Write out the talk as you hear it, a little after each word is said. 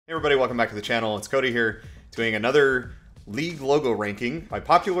Hey everybody, welcome back to the channel. It's Cody here doing another league logo ranking. By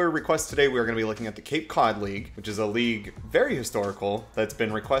popular request today, we are going to be looking at the Cape Cod League, which is a league very historical that's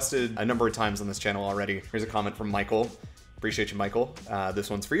been requested a number of times on this channel already. Here's a comment from Michael. Appreciate you, Michael. This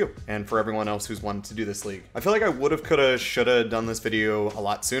one's for you and for everyone else who's wanted to do this league. I feel like I would've, coulda, shoulda done this video a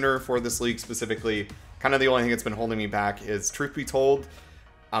lot sooner for this league specifically. Kind of the only thing that's been holding me back is, truth be told,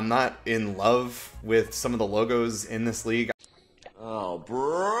 I'm not in love with some of the logos in this league. Oh,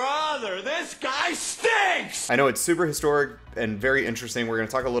 brother, this guy stinks! I know it's super historic and very interesting. We're going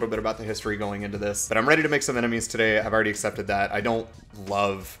to talk a little bit about the history going into this, but I'm ready to make some enemies today. I've already accepted that. I don't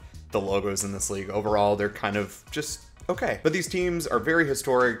love the logos in this league. Overall, they're kind of just okay. But these teams are very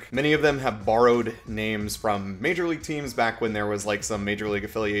historic. Many of them have borrowed names from major league teams back when there was like some major league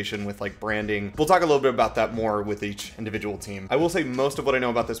affiliation with like branding. We'll talk a little bit about that more with each individual team. I will say most of what I know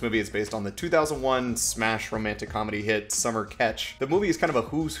about this movie is based on the 2001 smash romantic comedy hit Summer Catch. The movie is kind of a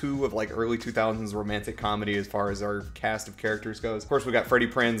who's who of like early 2000s romantic comedy as far as our cast of characters goes. Of course, we got Freddie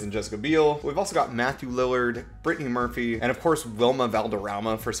Prinze and Jessica Biel. We've also got Matthew Lillard, Brittany Murphy, and of course Wilma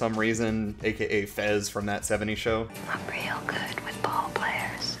Valderrama for some reason, aka Fez from That 70s Show. I'm real good with ball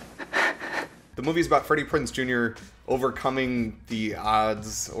players. The movie's about Freddie Prinze Jr. overcoming the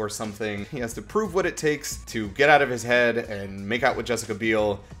odds or something. He has to prove what it takes to get out of his head and make out with Jessica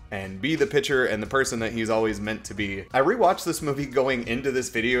Biel and be the pitcher and the person that he's always meant to be. I rewatched this movie going into this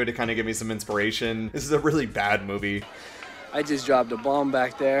video to kind of give me some inspiration. This is a really bad movie. I just dropped a bomb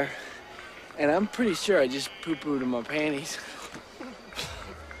back there, and I'm pretty sure I just poo-pooed in my panties.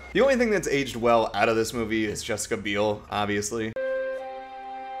 The only thing that's aged well out of this movie is Jessica Biel, obviously.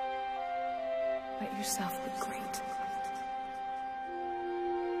 Let yourself look great.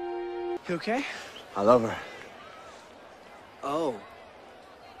 You okay? I love her. Oh.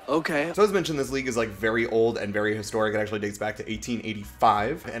 Okay. So as mentioned, this league is like very old and very historic. It actually dates back to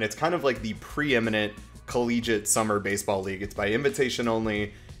 1885, and it's kind of like the preeminent collegiate summer baseball league. It's by invitation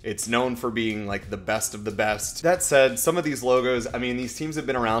only. It's known for being like the best of the best. That said, some of these logos, I mean, these teams have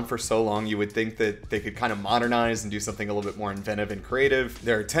been around for so long, you would think that they could kind of modernize and do something a little bit more inventive and creative.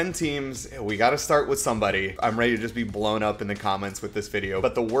 There are 10 teams. We got to start with somebody. I'm ready to just be blown up in the comments with this video.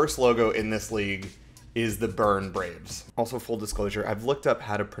 But the worst logo in this league is the Burn Braves. Also, full disclosure, I've looked up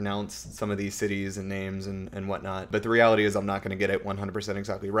how to pronounce some of these cities and names and whatnot. But the reality is I'm not going to get it 100%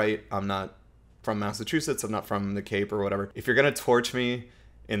 exactly right. I'm not from Massachusetts. I'm not from the Cape or whatever. If you're going to torch me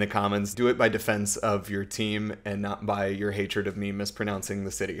in the comments, do it by defense of your team and not by your hatred of me mispronouncing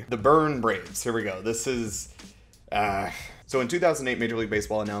the city. The Burn Braves, here we go. This is, so in 2008, Major League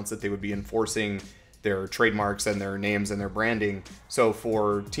Baseball announced that they would be enforcing their trademarks and their names and their branding. So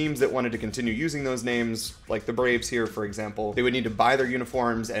for teams that wanted to continue using those names, like the Braves here, for example, they would need to buy their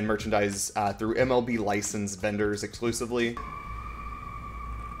uniforms and merchandise through MLB licensed vendors exclusively.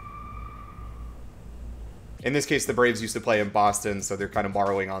 In this case, the Braves used to play in Boston, so they're kind of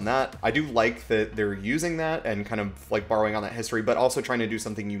borrowing on that. I do like that they're using that and kind of like borrowing on that history, but also trying to do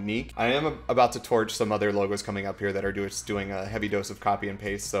something unique. I am about to torch some other logos coming up here that are just doing a heavy dose of copy and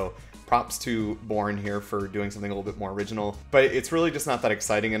paste, so props to Born here for doing something a little bit more original. But it's really just not that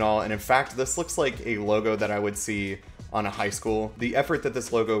exciting at all, and in fact, this looks like a logo that I would see on a high school. The effort that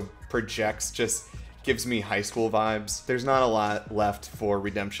this logo projects just gives me high school vibes. There's not a lot left for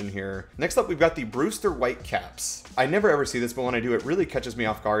redemption here. Next up, we've got the Brewster Whitecaps. I never ever see this, but when I do, it really catches me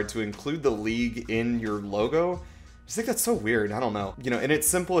off guard to include the league in your logo. I just think that's so weird. I don't know. You know, in its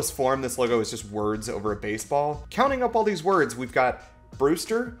simplest form, this logo is just words over a baseball. Counting up all these words, we've got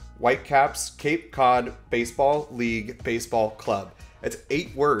Brewster, Whitecaps, Cape Cod, Baseball, League, Baseball, Club. It's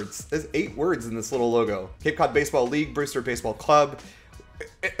 8 words. There's 8 words in this little logo. Cape Cod Baseball League, Brewster Baseball Club.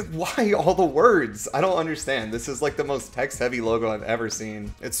 Why all the words? I don't understand. This is like the most text-heavy logo I've ever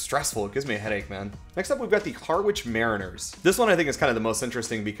seen. It's stressful. It gives me a headache, man. Next up, we've got the Harwich Mariners. This one I think is kind of the most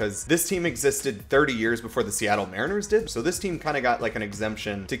interesting because this team existed 30 years before the Seattle Mariners did. So this team kind of got like an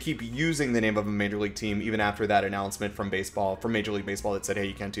exemption to keep using the name of a major league team even after that announcement from Major League Baseball that said, hey,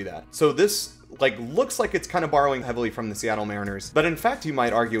 you can't do that. So this like looks like it's kind of borrowing heavily from the Seattle Mariners, but in fact you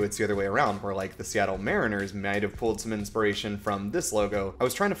might argue it's the other way around, where like the Seattle Mariners might have pulled some inspiration from this logo. I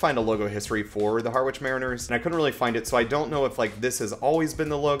was trying to find a logo history for the Harwich Mariners and I couldn't really find it, so I don't know if like this has always been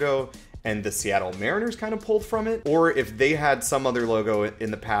the logo and the Seattle Mariners kind of pulled from it, or if they had some other logo in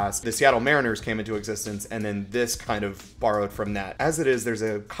the past, the Seattle Mariners came into existence and then this kind of borrowed from that. As it is, there's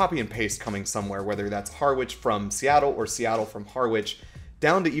a copy and paste coming somewhere, whether that's Harwich from Seattle or Seattle from Harwich,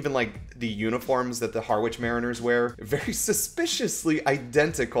 down to even like the uniforms that the Harwich Mariners wear, very suspiciously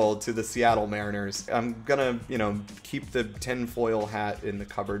identical to the Seattle Mariners. I'm gonna, you know, keep the tinfoil hat in the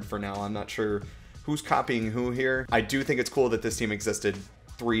cupboard for now. I'm not sure who's copying who here. I do think it's cool that this team existed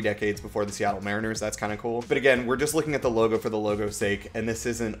 3 decades before the Seattle Mariners. That's kind of cool. But again, we're just looking at the logo for the logo's sake, and this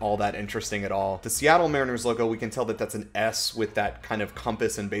isn't all that interesting at all. The Seattle Mariners logo, we can tell that that's an S with that kind of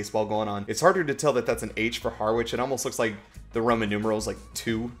compass in baseball going on. It's harder to tell that that's an H for Harwich. It almost looks like the Roman numerals like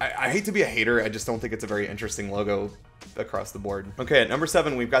 2. I hate to be a hater, I just don't think it's a very interesting logo across the board. Okay, at number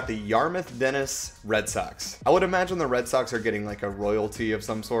 7, we've got the Yarmouth-Dennis Red Sox. I would imagine the Red Sox are getting like a royalty of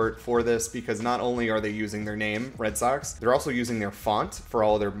some sort for this, because not only are they using their name, Red Sox, they're also using their font for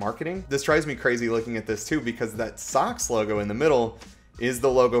all of their marketing. This drives me crazy looking at this too, because that Sox logo in the middle is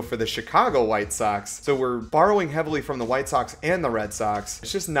the logo for the Chicago White Sox. So we're borrowing heavily from the White Sox and the Red Sox.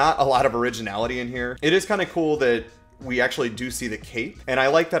 It's just not a lot of originality in here. It is kind of cool that we actually do see the Cape, and I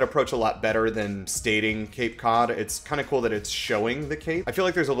like that approach a lot better than stating Cape Cod. It's kind of cool that it's showing the Cape. I feel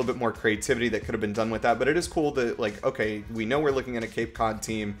like there's a little bit more creativity that could have been done with that, but it is cool that, like, okay, we know we're looking at a Cape Cod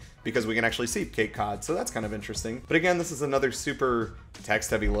team because we can actually see Cape Cod, so that's kind of interesting. But again, this is another super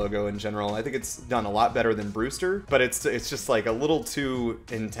text-heavy logo in general. I think it's done a lot better than Brewster, but it's just like a little too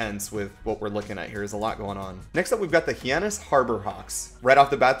intense with what we're looking at here. There's a lot going on. Next up, we've got the Hyannis Harbor Hawks. Right off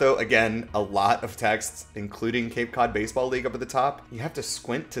the bat though, again, a lot of text, including Cape Cod Baseball League up at the top. You have to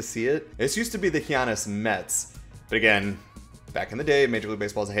squint to see it. This used to be the Hyannis Mets, but again, back in the day, Major League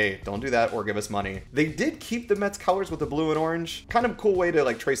Baseball said, hey, don't do that or give us money. They did keep the Mets colors with the blue and orange. Kind of a cool way to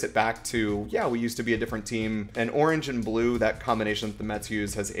like trace it back to, yeah, we used to be a different team. And orange and blue, that combination that the Mets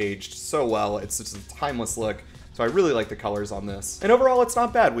use has aged so well. It's just a timeless look. So I really like the colors on this. And overall, it's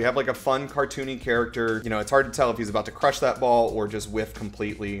not bad. We have like a fun cartoony character. You know, it's hard to tell if he's about to crush that ball or just whiff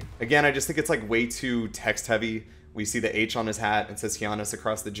completely. Again, I just think it's like way too text heavy. We see the H on his hat. It says Hyannis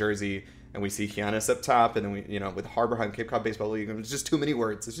across the jersey. And we see Hyannis up top, and then we, you know, with Harbor Hunt, Cape Cod Baseball League, it's just too many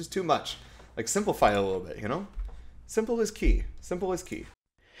words. It's just too much. Like, simplify a little bit, you know? Simple is key. Simple is key.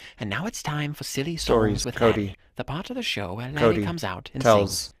 And now it's time for Silly Stories with Cody. Larry, the part of the show where Larry Cody comes out and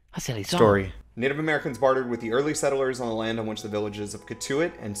tells sings a silly song. Story. Native Americans bartered with the early settlers on the land on which the villages of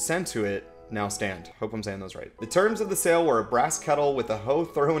Katuit and Sentuit now stand. Hope I'm saying those right. The terms of the sale were a brass kettle with a hoe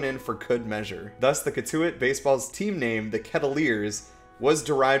thrown in for good measure. Thus, the Katuit baseball's team name, the Kettleers, was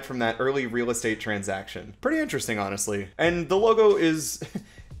derived from that early real estate transaction. Pretty interesting, honestly. And the logo is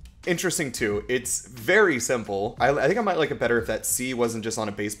interesting too. It's very simple. I think I might like it better if that C wasn't just on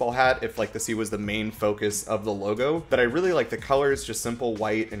a baseball hat, if like the C was the main focus of the logo. But I really like the colors, just simple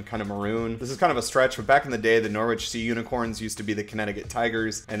white and kind of maroon. This is kind of a stretch, but back in the day, the Norwich Sea Unicorns used to be the Connecticut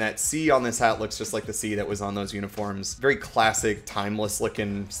Tigers, and that C on this hat looks just like the C that was on those uniforms. Very classic, timeless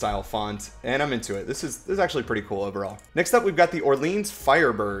looking style font, and I'm into it. This is actually pretty cool overall. Next up, we've got the Orleans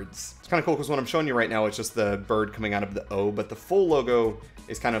Firebirds. It's kind of cool because what I'm showing you right now is just the bird coming out of the O, but the full logo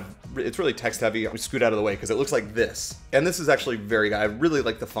is kind of, it's really text heavy. I'm scoot out of the way because it looks like this. And this is actually very, I really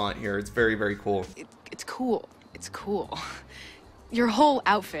like the font here. It's very, very cool. It's cool. It's cool. Your whole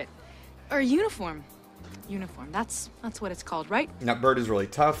outfit. Or uniform. Uniform. That's what it's called, right? And that bird is really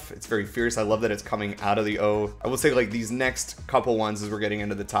tough. It's very fierce. I love that it's coming out of the O. I will say like these next couple ones as we're getting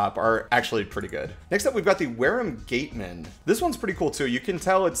into the top are actually pretty good. Next up, we've got the Wareham Gatemen. This one's pretty cool too. You can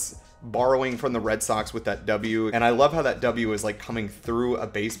tell it's borrowing from the Red Sox with that W, and I love how that W is like coming through a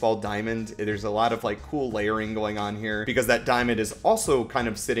baseball diamond. There's a lot of like cool layering going on here because that diamond is also kind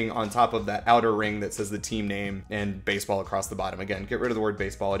of sitting on top of that outer ring that says the team name and baseball across the bottom. Again, get rid of the word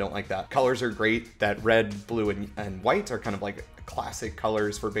baseball. I don't like that. Colors are great. That red, blue, and white are kind of like classic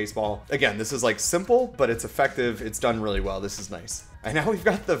colors for baseball. Again, this is like simple, but it's effective. It's done really well. This is nice. And now we've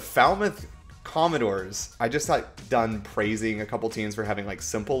got the Falmouth Commodores. I just got done praising a couple teams for having like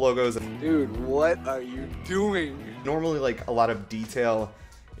simple logos. Dude, what are you doing? Normally like a lot of detail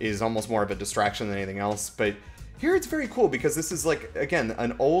is almost more of a distraction than anything else, but here it's very cool because this is like, again,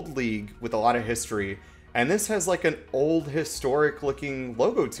 an old league with a lot of history. And this has like an old historic looking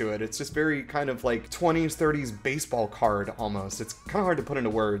logo to it. It's just very kind of like 20s, 30s baseball card almost. It's kind of hard to put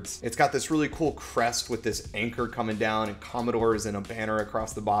into words. It's got this really cool crest with this anchor coming down and Commodores and a banner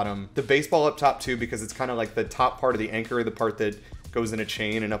across the bottom. The baseball up top too, because it's kind of like the top part of the anchor, the part that goes in a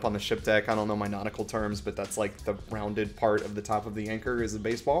chain and up on the ship deck. I don't know my nautical terms, but that's like the rounded part of the top of the anchor is the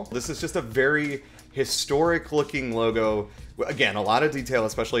baseball. This is just a very historic looking logo. Again, a lot of detail,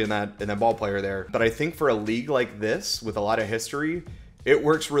 especially in that ball player there. But I think for a league like this with a lot of history, it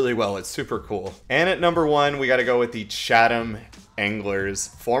works really well. It's super cool. And at number 1, we got to go with the Chatham Anglers,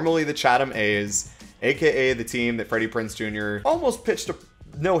 formerly the Chatham A's, aka the team that Freddie Prinze Jr. almost pitched a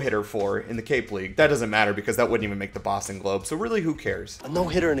no-hitter for in the Cape League. That doesn't matter because that wouldn't even make the Boston Globe, so really who cares? A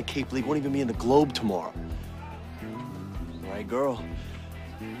no-hitter in the Cape League won't even be in the Globe tomorrow. All right, girl.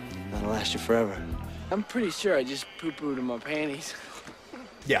 That'll last you forever. I'm pretty sure I just poo-pooed in my panties.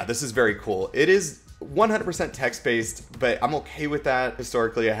 Yeah, this is very cool. It is 100% text-based, but I'm okay with that.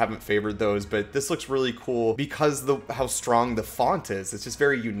 Historically, I haven't favored those, but this looks really cool because how strong the font is. It's just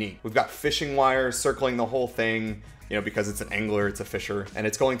very unique. We've got fishing wire circling the whole thing, you know, because it's an angler, it's a fisher, and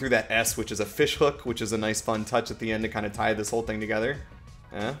it's going through that S, which is a fish hook, which is a nice fun touch at the end to kind of tie this whole thing together.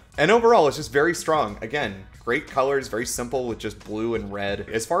 And overall, it's just very strong. Again, great colors, very simple with just blue and red.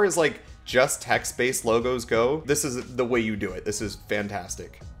 As far as like just text-based logos go, this is the way you do it. This is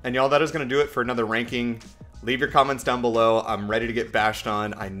fantastic. And y'all, that is going to do it for another ranking. Leave your comments down below. I'm ready to get bashed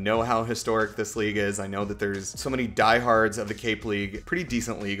on. I know how historic this league is. I know that there's so many diehards of the Cape League. Pretty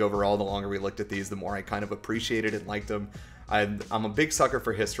decent league overall. The longer we looked at these, the more I kind of appreciated and liked them. I'm a big sucker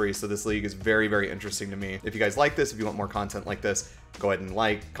for history, so this league is very, very interesting to me. If you guys like this, if you want more content like this, go ahead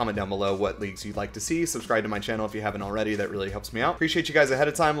and comment down below what leagues you'd like to see. Subscribe to my channel if you haven't already. That really helps me out. Appreciate you guys ahead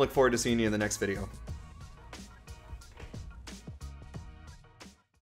of time. Look forward to seeing you in the next video.